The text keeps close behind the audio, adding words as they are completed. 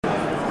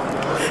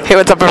Hey,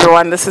 what's up,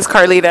 everyone? This is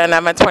Carlita, and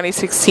I'm at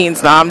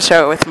 2016's Nom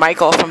Show with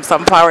Michael from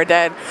Sunflower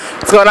Dead.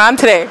 What's going on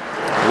today?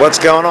 What's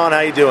going on?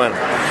 How you doing?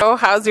 Oh,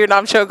 how's your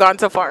Nom Show gone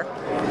so far?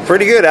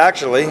 Pretty good,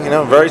 actually.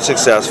 Very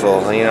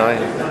successful. I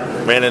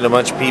ran into a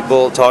bunch of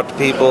people, talked to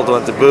people,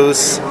 went to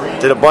booths,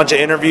 did a bunch of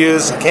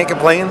interviews. Can't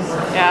complain.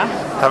 Yeah.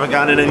 Haven't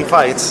gotten in any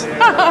fights.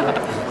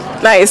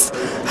 Nice.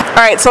 All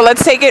right, so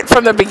let's take it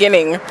from the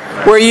beginning.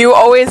 Were you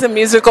always a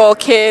musical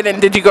kid,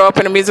 and did you grow up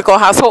in a musical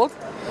household?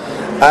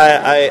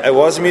 I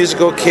was a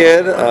musical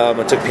kid. I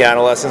took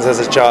piano lessons as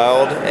a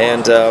child,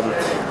 and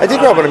I did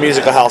grow up in a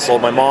musical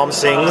household. My mom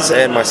sings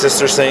and my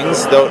sister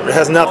sings, though it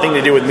has nothing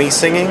to do with me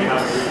singing.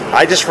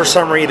 I just, for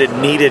some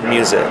reason, needed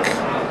music.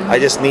 I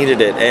just needed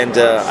it, and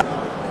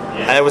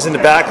I was in the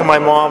back of my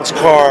mom's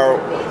car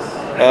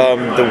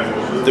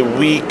the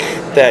week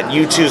that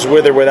U2's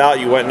With or Without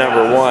You went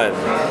number one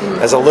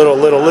as a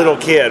little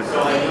kid,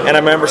 and I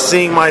remember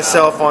seeing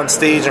myself on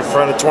stage in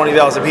front of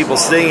 20,000 people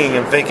singing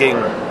and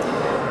thinking,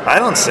 I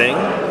don't sing.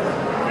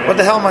 What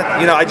the hell am I?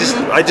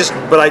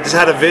 But I just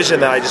had a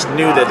vision that I just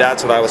knew that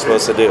that's what I was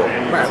supposed to do.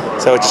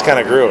 Right. So it just kind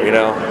of grew,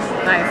 Nice.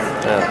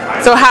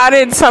 Yeah. So how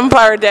did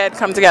Sunflower Dead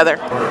come together?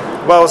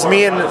 Well, it was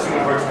me and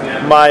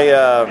my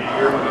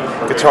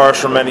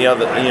guitarist from many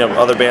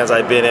other bands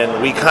I'd been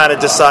in. We kind of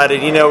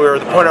decided, we were at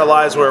the point in our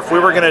lives where if we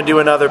were going to do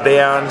another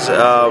band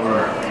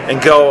and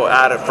go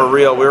at it for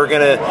real, we were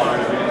going to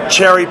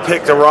cherry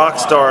pick the rock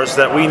stars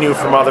that we knew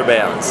from other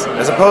bands,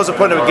 as opposed to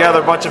putting together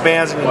a bunch of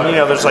bands and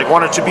there's like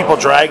one or two people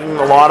dragging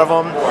a lot of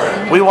them.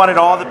 We wanted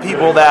all the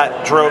people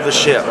that drove the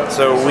ship,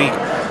 so we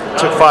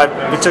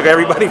took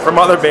everybody from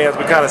other bands.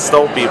 We kind of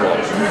stole people,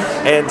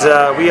 and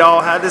we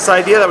all had this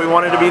idea that we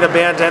wanted to be in a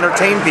band to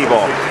entertain people.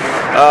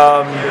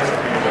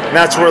 And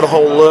that's where the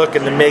whole look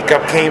and the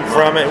makeup came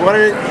from. It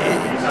wanted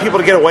people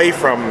to get away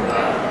from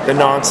the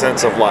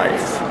nonsense of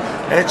life,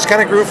 and it just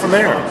kind of grew from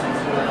there.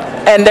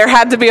 And there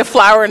had to be a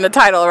flower in the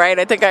title, right?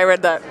 I think I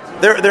read that.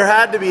 There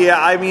had to be.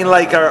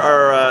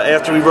 Our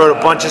after we wrote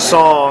a bunch of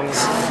songs,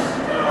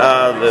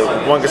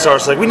 the one guitarist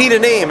was like, we need a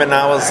name, and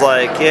I was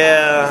like,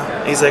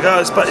 yeah. He's like,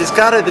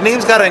 the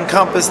name's got to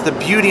encompass the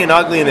beauty and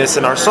ugliness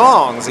in our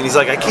songs. And he's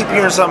like, I keep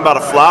hearing something about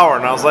a flower,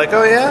 and I was like,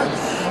 oh yeah.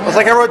 I was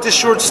like, I wrote this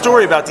short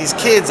story about these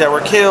kids that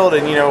were killed,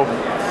 and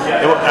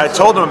I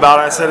told them about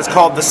it. I said it's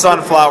called The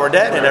Sunflower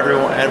Dead, and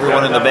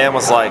everyone in the band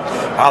was like,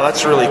 wow,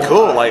 that's really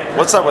cool. Like,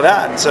 what's up with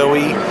that? And so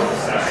we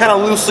kind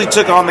of loosely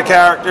took on the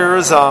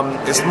characters.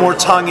 It's more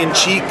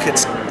tongue-in-cheek.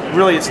 It's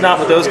not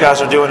what those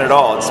guys are doing at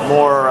all. It's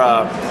more,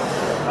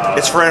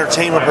 it's for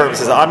entertainment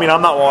purposes. I mean,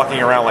 I'm not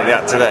walking around like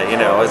that today,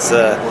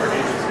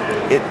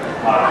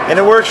 and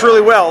it works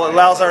really well. It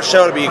allows our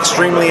show to be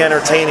extremely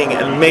entertaining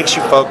and makes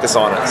you focus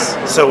on us.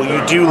 So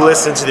you do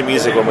listen to the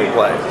music when we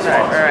play.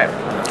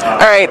 All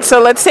right,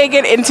 so let's take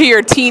it into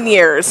your teen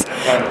years.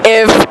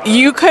 If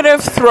you could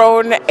have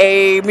thrown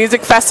a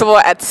music festival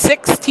at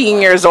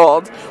 16 years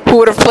old, who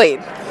would have played?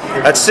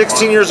 At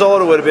 16 years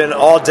old, it would have been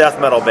all death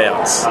metal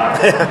bands.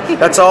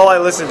 That's all I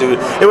listened to.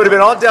 It would have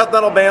been all death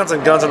metal bands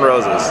and Guns N'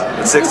 Roses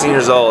at 16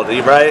 years old,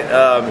 right?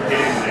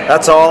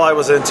 That's all I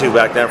was into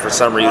back then for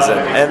some reason.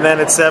 And then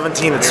at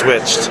 17, it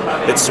switched.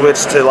 It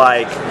switched to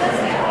like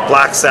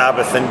Black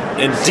Sabbath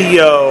and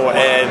Dio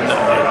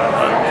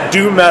and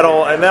doom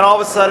metal, and then all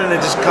of a sudden it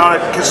just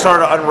kind of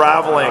started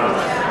unraveling,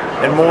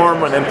 and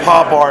Mormon and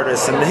pop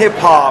artists and hip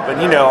hop, and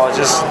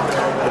just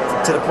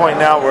to the point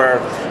now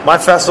where my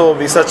festival would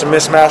be such a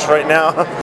mismatch right now.